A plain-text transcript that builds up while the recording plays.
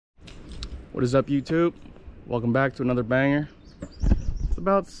What is up, YouTube? Welcome back to another banger. It's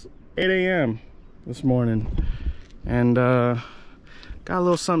about 8 a.m. this morning, and got a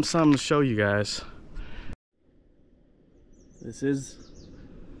little something to show you guys. This is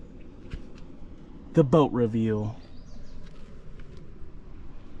the boat reveal.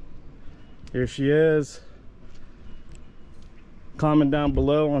 Here she is. Comment down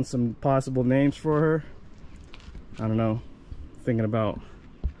below on some possible names for her. I don't know, thinking about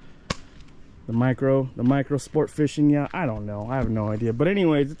the micro sport fishing yacht. I don't know, I have no idea, but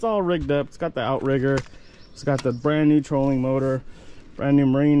anyways, it's all rigged up. It's got the outrigger, it's got the brand new trolling motor, brand new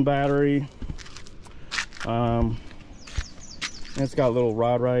marine battery, and it's got a little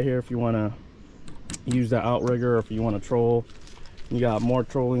rod right here if you want to use the outrigger or if you want to troll. You got more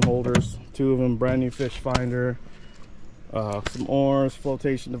trolling holders, 2 of them, brand new fish finder, some oars,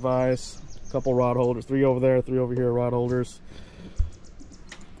 flotation device, a couple rod holders, 3 over there, 3 over here, rod holders,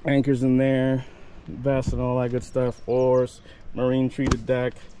 anchors in there, vest and all that good stuff, oars, marine treated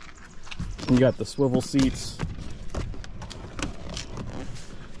deck. And you got the swivel seats,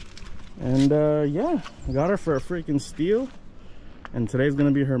 and yeah, I got her for a freaking steal. And today's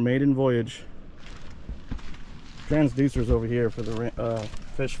gonna be her maiden voyage. Transducers over here for the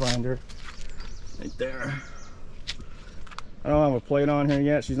fish finder right there. I don't have a plate on here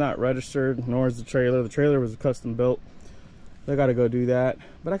yet. She's not registered, nor is the trailer. The trailer was custom built. I gotta go do that,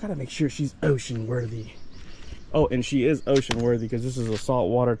 but I gotta make sure she's ocean worthy. Oh, and she is ocean worthy because this is a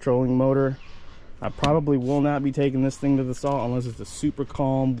saltwater trolling motor. I probably will not be taking this thing to the salt unless it's a super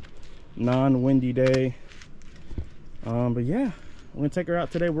calm, non-windy day. But yeah, I'm gonna take her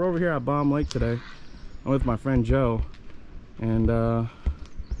out today. We're over here at Bomb Lake today. I'm with my friend Joe, and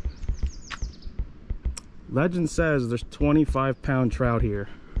legend says there's 25-pound trout here.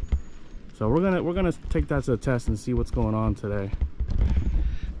 So we're gonna take that to the test and see what's going on today.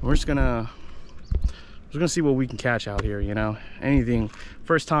 We're just gonna see what we can catch out here, you know. Anything,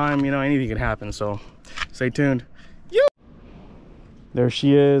 first time, you know, anything can happen, so stay tuned. Yo! There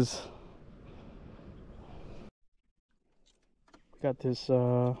she is. Got this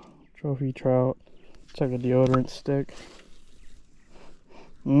trophy trout. It's like a deodorant stick.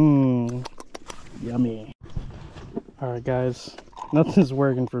 Yummy. Alright guys, nothing's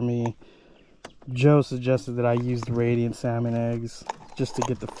working for me. Joe suggested that I use the Radiant salmon eggs just to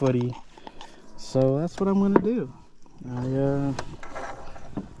get the footy, so that's what I'm gonna do. I'm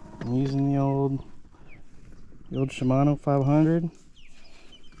using the old Shimano 500.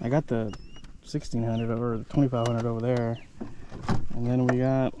 I got the 1600 or the 2500 over there, and then we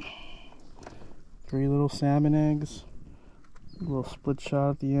got 3 little salmon eggs, a little split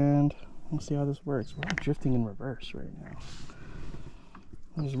shot at the end. Let's see how this works. We're drifting in reverse right now.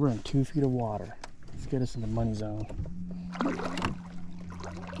 We're in 2 feet of water. Let's get us in the money zone.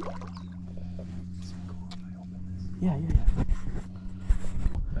 Yeah.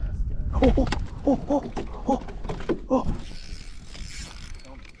 Oh.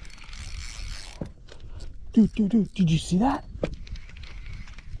 Dude, did you see that?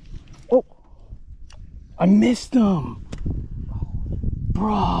 Oh, I missed him.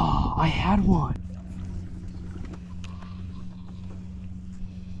 Bruh, I had one.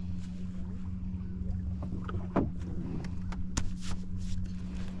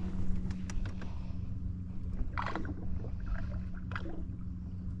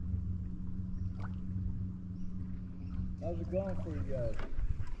 How's it going for you guys?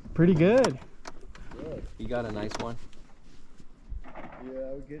 Pretty good. Good. You got a nice one? Yeah,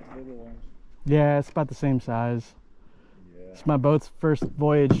 I would get little ones. Yeah, it's about the same size. Yeah. It's my boat's first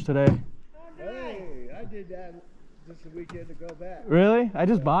voyage today. Hey, I did that just a weekend to go back. Really? I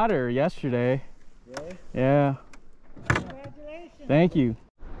just bought her yesterday. Really? Yeah. Congratulations. Thank you.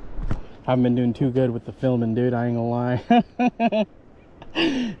 Haven't been doing too good with the filming, dude. I ain't gonna lie.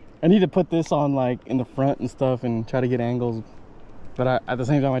 I need to put this on like in the front and stuff and try to get angles, but at the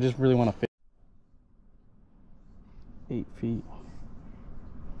same time I just really want to fit. 8 feet.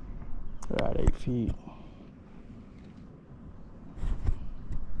 We're at 8 feet.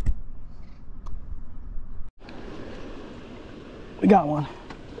 We got one.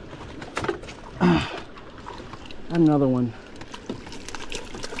 Another one.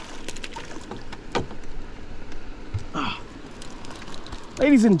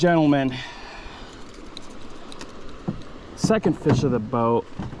 Ladies and gentlemen, second fish of the boat.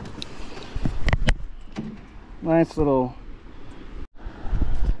 Nice little.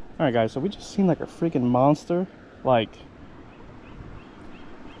 Alright guys, so we just seen like a freaking monster, like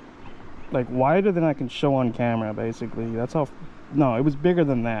wider than I can show on camera, basically. That's how. No, it was bigger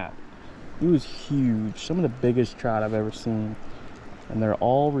than that. It was huge. Some of the biggest trout I've ever seen. And they're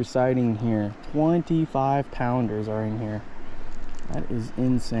all residing here. 25 pounders are in here. That is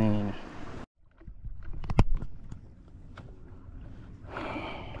insane.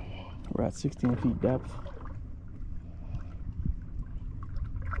 We're at 16 feet depth.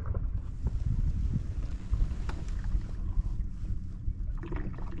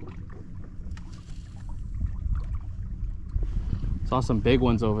 Saw some big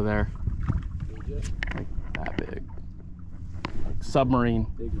ones over there. Like that big. Like submarine.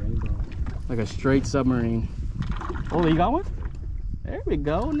 Big rainbow. Like a straight submarine. Oh, you got one? There we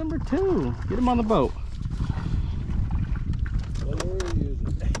go, number 2. Get him on the boat. What lure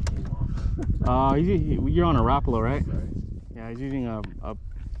are you using? You're on a Rapala, right? Sorry. Yeah, he's using a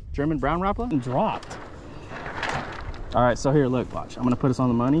German brown Rapala and dropped. All right, so here, look, watch. I'm gonna put us on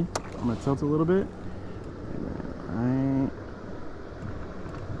the money. I'm gonna tilt a little bit. Right.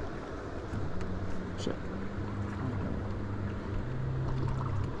 Shit.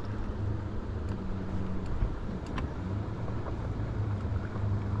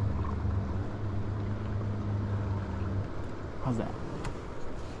 How's that?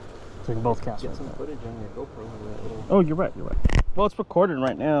 So we can both cast. Get some footage on your GoPro of that little... Oh, you're right, you're right. Well, it's recording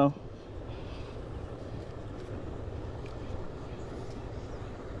right now.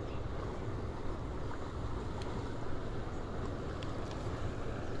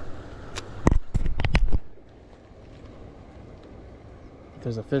 If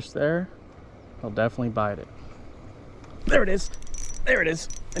there's a fish there, he'll definitely bite it. There it is. There it is.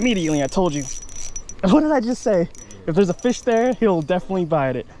 Immediately, I told you. What did I just say? If there's a fish there, he'll definitely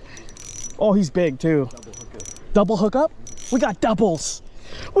bite it. Oh, he's big too. Double hookup. Double hookup? We got doubles.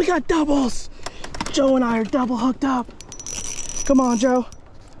 We got doubles. Joe and I are double hooked up. Come on, Joe.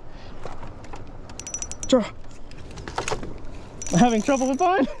 Joe. I'm having trouble with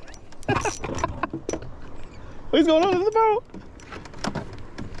mine. What's going on with the boat?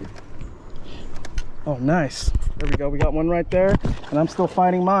 Oh, nice. There we go. We got one right there, and I'm still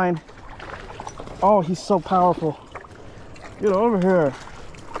fighting mine. Oh, he's so powerful. Get over here.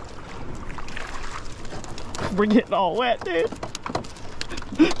 We're getting all wet, dude.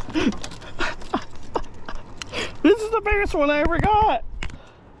 This is the biggest one I ever got.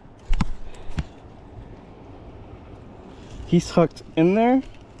 He's hooked in there,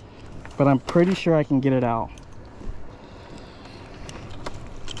 but I'm pretty sure I can get it out.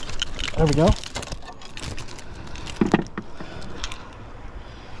 There we go.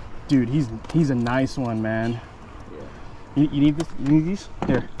 Dude, he's a nice one, man. Yeah. You need this? You need these?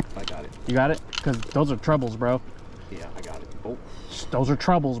 Here. I got it. You got it? Because those are troubles, bro. Yeah, I got it. Oh, Those are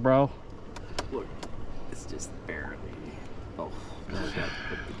troubles, bro. look. It's just barely. Oh, now I got to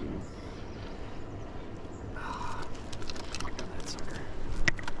put the game. Ah, I got that sucker.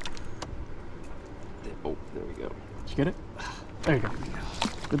 Oh, there we go. Did you get it? There you go.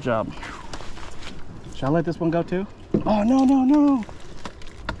 Good job. Should I let this one go too? Oh, no, no, no.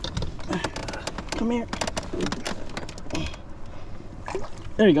 Come here.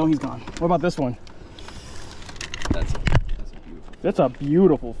 There you go, he's gone. What about this one? That's a beautiful. That's a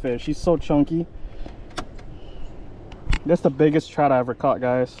beautiful fish. He's so chunky. That's the biggest trout I ever caught,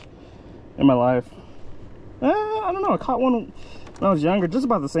 guys, in my life. I don't know. I caught one when I was younger, just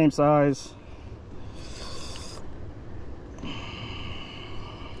about the same size.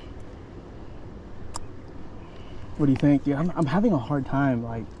 What do you think? Yeah, I'm having a hard time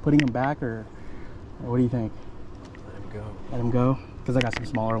like putting him back, or what do you think? Let him go. Let him go? Because I got some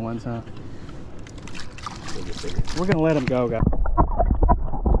smaller ones, huh? They'll get bigger. We're gonna let him go, guys.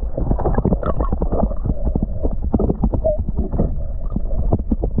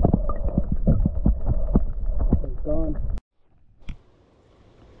 He's gone.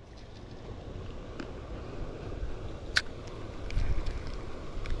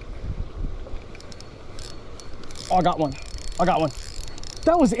 Oh, I got one. I got one.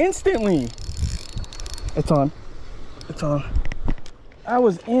 That was instantly. It's on. It's on. That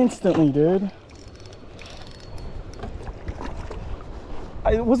was instantly, dude.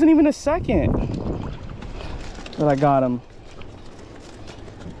 It wasn't even a second that I got him.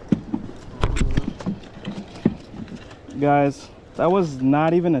 Guys, that was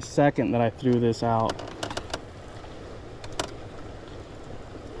not even a second that I threw this out.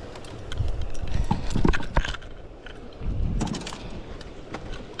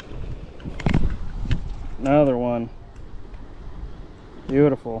 Another one.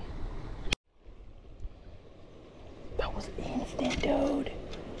 Beautiful. That was instant, dude.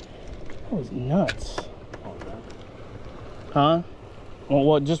 That was nuts. Huh?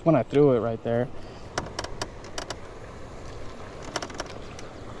 Well, just when I threw it right there.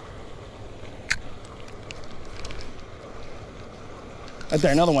 Right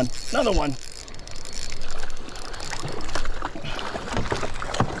there, another one. Another one.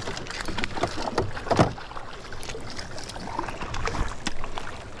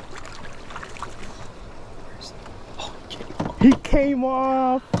 He came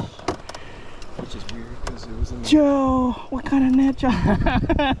off. Which is weird because it was in the... Joe, what kind of net job?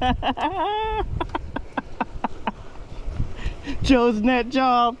 Joe's net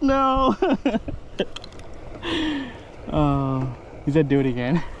job, no. Oh, he said do it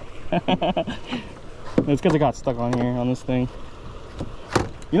again. It's because I got stuck on here on this thing.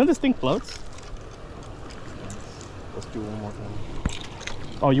 You know this thing floats? Let's do one more time.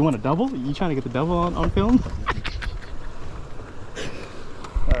 Oh, you want a double? You trying to get the double on film?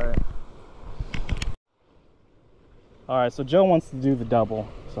 All right, so Joe wants to do the double.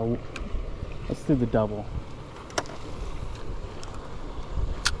 So let's do the double.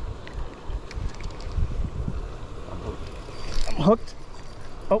 I'm hooked.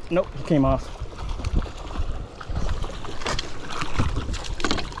 Oh, nope, he came off.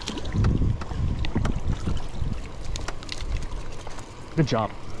 Good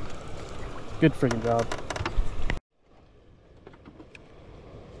job. Good freaking job.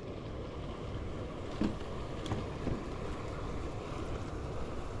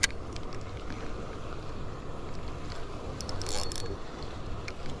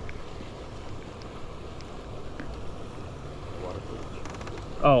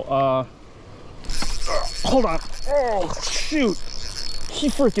 Oh, hold on. Oh, shoot. He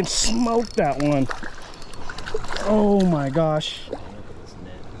freaking smoked that one. Oh my gosh.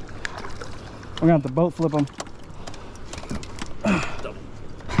 We're gonna have to boat flip him.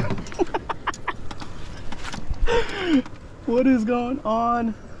 What is going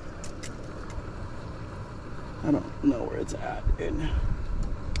on? I don't know where it's at, dude.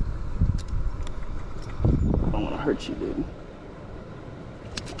 I don't want to hurt you, dude.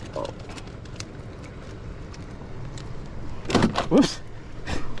 Oh. Whoops.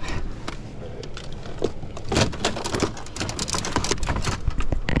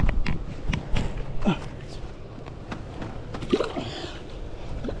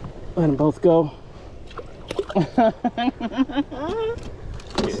 Let them both go.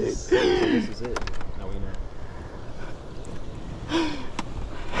 This is it. Now we know.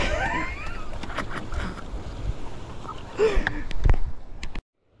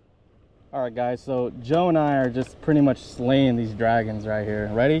 All right, guys, so Joe and I are just pretty much slaying these dragons right here.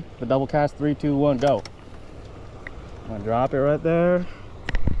 Ready? The double cast, 3, 2, 1, go. I'm gonna drop it right there.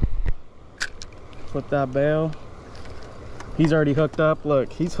 Flip that bail. He's already hooked up.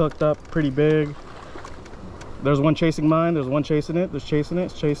 Look, he's hooked up pretty big. There's one chasing mine. There's one chasing it. There's chasing it.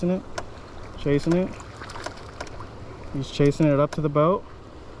 It's chasing it. Chasing it. He's chasing it up to the boat.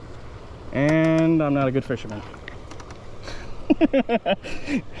 And I'm not a good fisherman.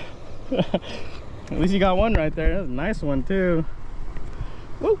 At least you got one right there. That's a nice one too.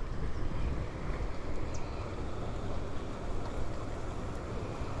 Woo!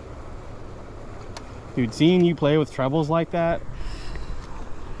 Dude, seeing you play with trebles like that.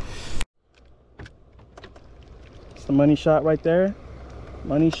 It's the money shot right there.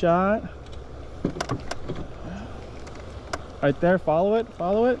 Money shot. Right there, follow it,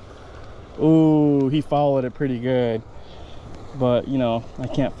 follow it. Ooh, he followed it pretty good. But, you know, I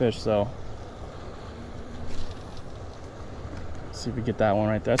can't fish, so. Let's see if we get that one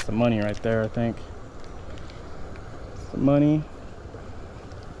right there. That's the money right there, I think. That's the money.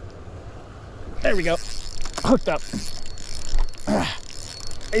 There we go. Hooked up.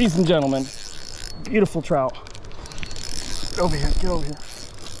 Ladies and gentlemen, beautiful trout. Get over here, get over here.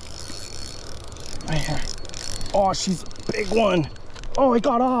 Right here. Oh, she's a big one. Oh, it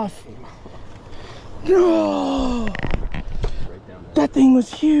got off. No! That thing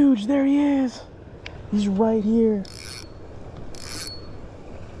was huge. There he is. He's right here.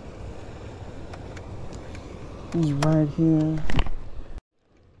 He's right here.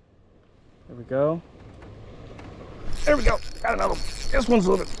 There we go. There we go. Got another one. This one's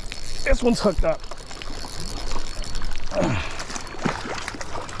loaded. This one's hooked up.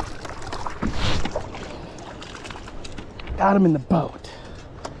 Got him in the boat.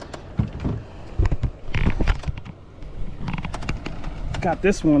 Got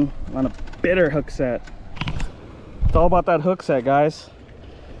this one on a bitter hook set. It's all about that hook set, guys.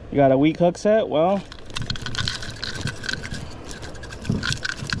 You got a weak hook set? Well,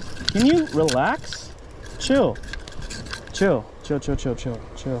 can you relax? Chill. Chill. Chill, chill, chill, chill,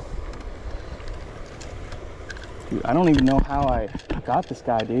 chill. Dude, I don't even know how I got this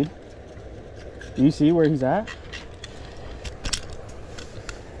guy, dude. Do you see where he's at?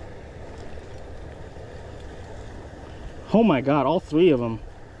 Oh my god, all 3 of them.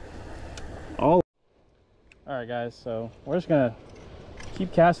 All right guys, so we're just gonna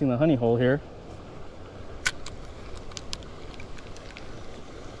keep casting the honey hole here.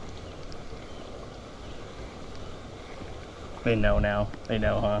 They know now. They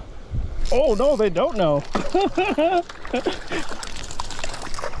know, huh? Oh no, they don't know.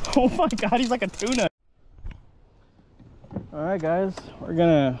 Oh my god, he's like a tuna. All right guys, we're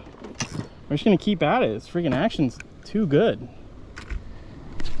just gonna keep at it. This freaking action's too good.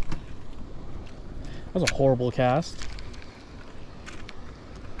 That was a horrible cast.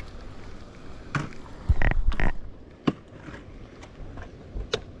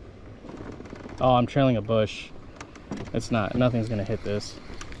 Oh, I'm trailing a bush. It's not, nothing's gonna hit this.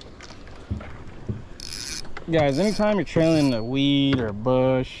 Guys, anytime you're trailing a weed or a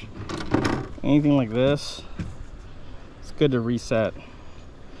bush, anything like this, it's good to reset.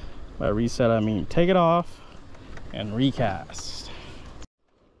 By reset, I mean take it off and recast.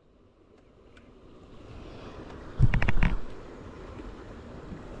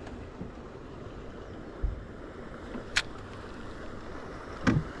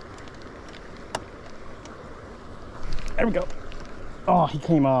 There we go. Oh, he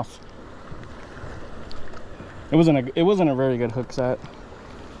came off. It wasn't a very good hook set.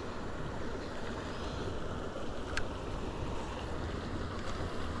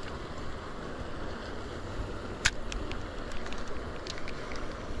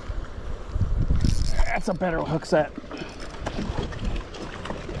 That's a better hook set.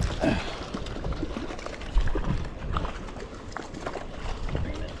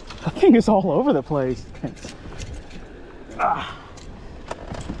 That thing is all over the place. Ah.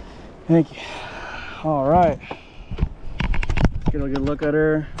 Thank you. All right. Get a good look at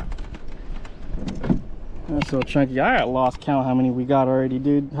her. That's so chunky. I lost count how many we got already,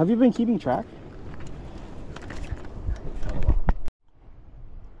 dude. Have you been keeping track?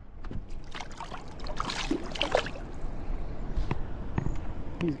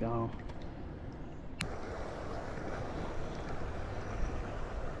 He's gone.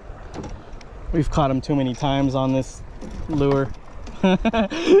 We've caught him too many times on this lure.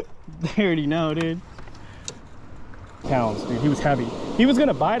 They already know, dude. Pounds, dude. He was heavy. He was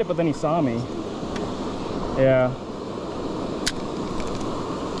gonna bite it, but then he saw me. Yeah.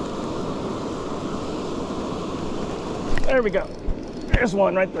 There we go. There's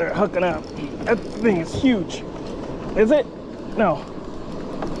one right there hooking up. That thing is huge. Is it? No.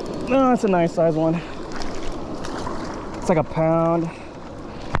 No, that's a nice size one. It's like a pound.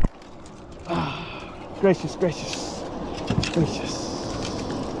 Gracious, gracious, gracious.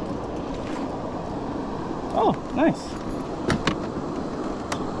 Oh, nice.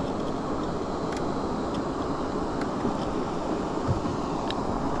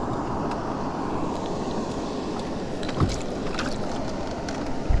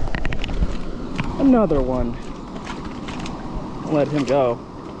 Another one. Let him go.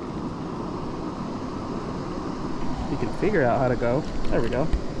 You can figure out how to go. There we go.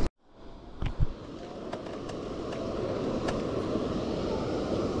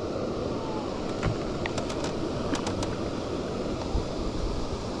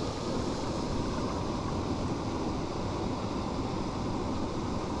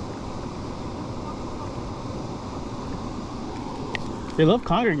 They love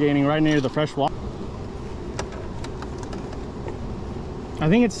congregating right near the fresh water. I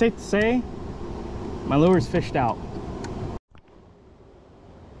think it's safe to say my lure's fished out.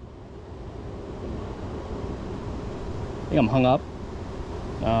 I think I'm hung up.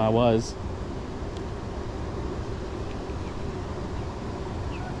 I was.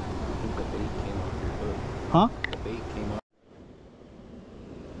 I think the bait came off your hook. Huh? The bait came off.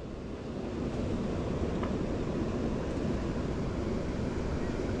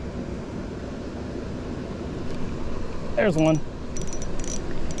 There's one.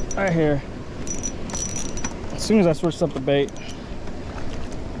 Right here. As soon as I switched up the bait.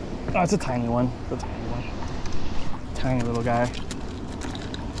 Oh, it's a tiny one. It's a tiny one. Tiny little guy.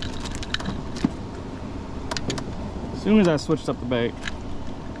 As soon as I switched up the bait.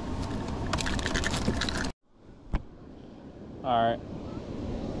 Alright.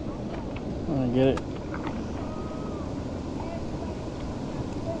 I'm gonna get it.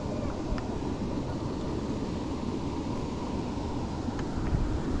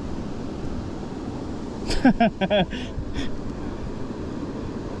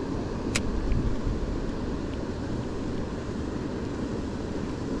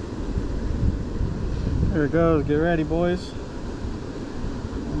 There it goes. Get ready, boys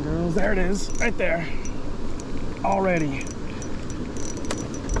and girls. There it is, right there. Already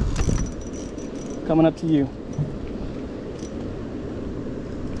coming up to you.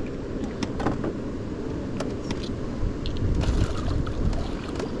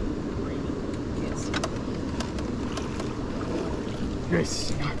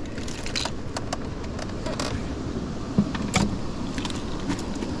 Yes.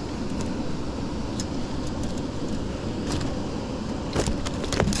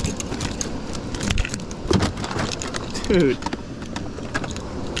 Dude.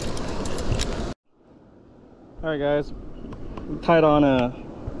 Alright guys, we tied on a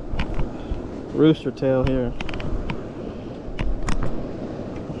rooster tail here.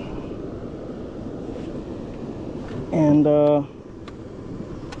 And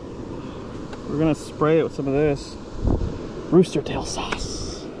we're gonna spray it with some of this rooster tail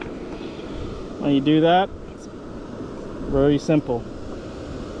sauce. When you do that, it's very simple.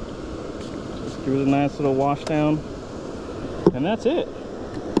 Just give it a nice little wash down. And that's it.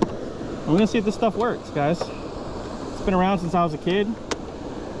 I'm gonna see if this stuff works, guys. It's been around since I was a kid,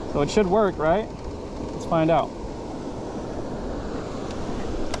 so it should work, right? Let's find out.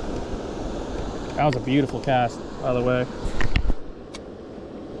 That was a beautiful cast, by the way.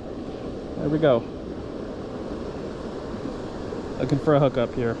 There we go. Looking for a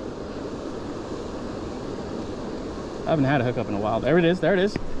hookup here. I haven't had a hookup in a while. There it is, there it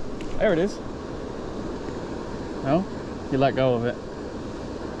is. There it is. No? He let go of it.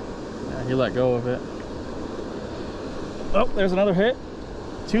 Yeah, he let go of it. Oh, there's another hit.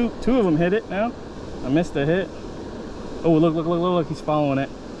 Two of them hit it now. I missed the hit. Oh, look, look, look, look, look. He's following it.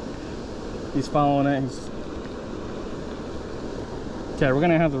 He's following it. Okay, we're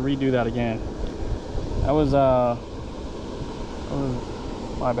gonna have to redo that again. That was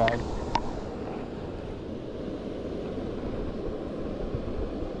my bad.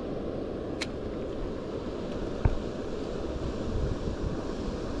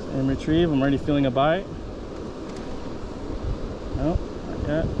 And retrieve. I'm already feeling a bite. No, not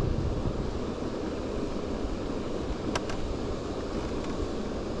yet.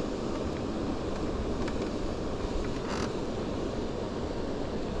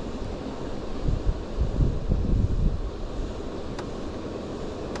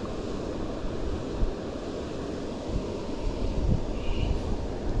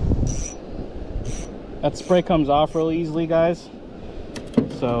 That spray comes off real easily, guys.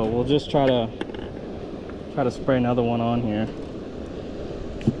 So we'll just try to spray another one on here.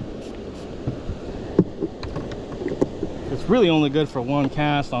 It's really only good for one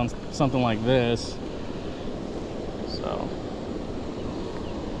cast on something like this. So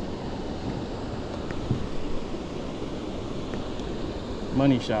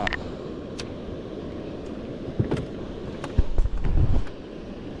money shot.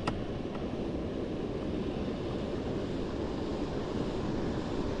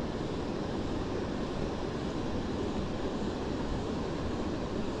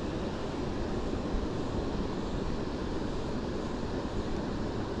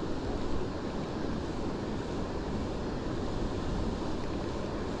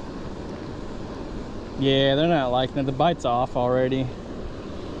 Yeah, they're not liking it. The bite's off already.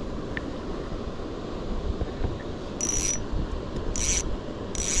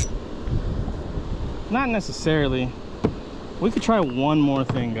 Not necessarily. We could try one more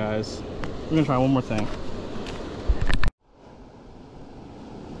thing, guys. We're gonna try one more thing.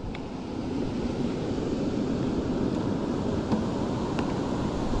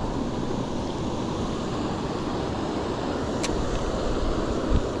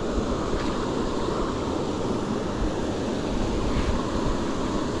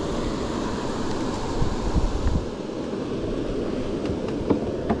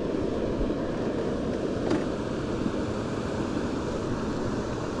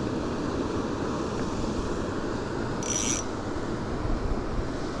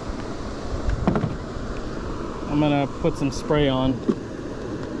 I'm gonna put some spray on.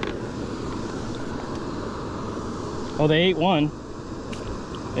 Oh, they ate one.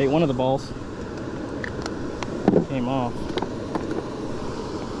 They ate one of the balls. Came off.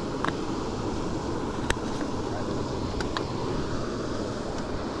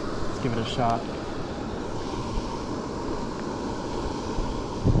 Let's give it a shot.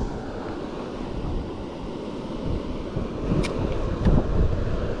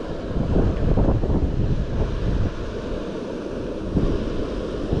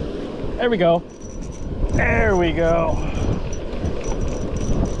 There we go. There we go.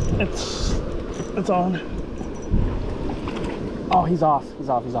 It's on. Oh, he's off. He's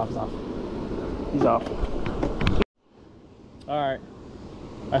off. He's off. He's off. He's off. All right.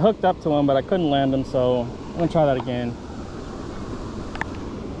 I hooked up to him, but I couldn't land him, so I'm gonna try that again.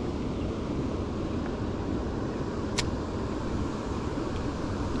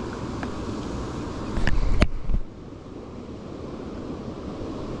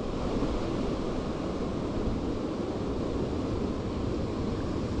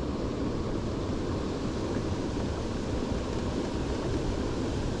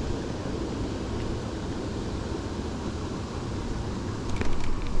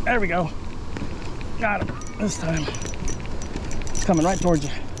 There we go. Got him this time. It's coming right towards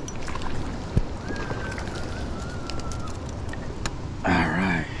you. All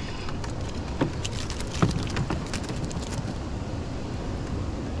right.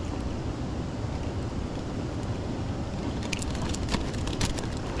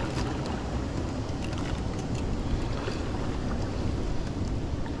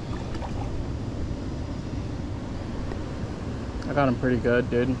 I got him pretty good,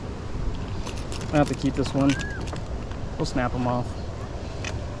 dude. I have to keep this one. We'll snap him off.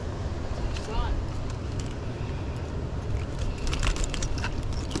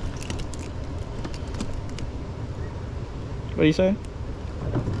 What do you say?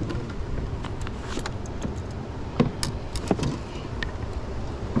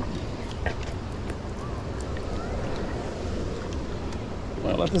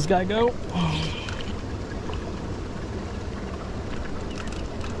 Well, let this guy go.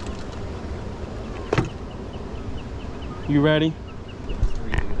 You ready?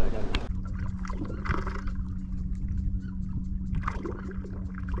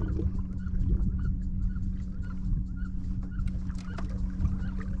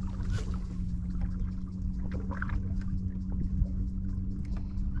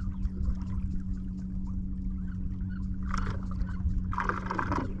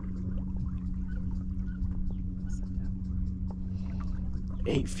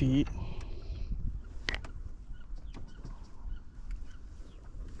 8 feet.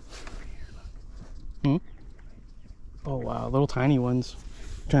 Oh wow, little tiny ones.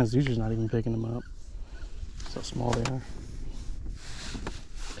 Transducer's not even picking them up. That's how small they are.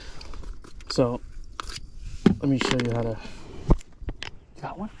 So, let me show you how to... You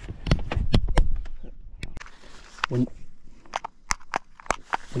got one? When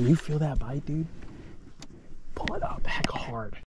you feel that bite, dude, pull it up heck hard.